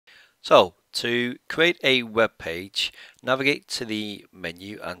So to create a web page, navigate to the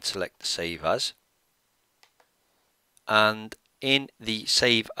menu and select Save As. And in the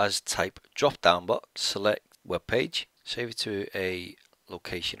Save As type drop down box, select web page, save it to a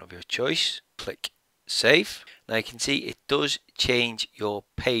location of your choice, click Save. Now you can see it does change your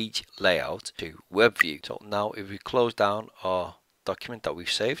page layout to web view. So now if we close down our document that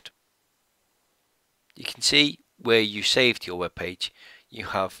we've saved, you can see where you saved your web page. You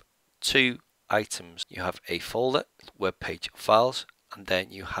have two items. You have a folder, web page files, and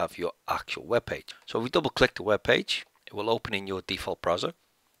then you have your actual web page. So if we double click the web page, it will open in your default browser.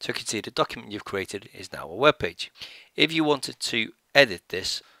 So you can see the document you've created is now a web page. If you wanted to edit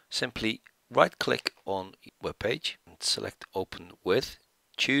this, simply right click on web page and select Open With,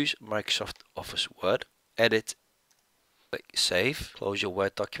 choose Microsoft Office Word, edit, click Save, close your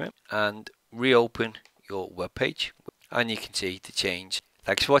Word document and reopen your web page, and you can see the change.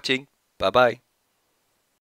 Thanks for watching. Bye bye.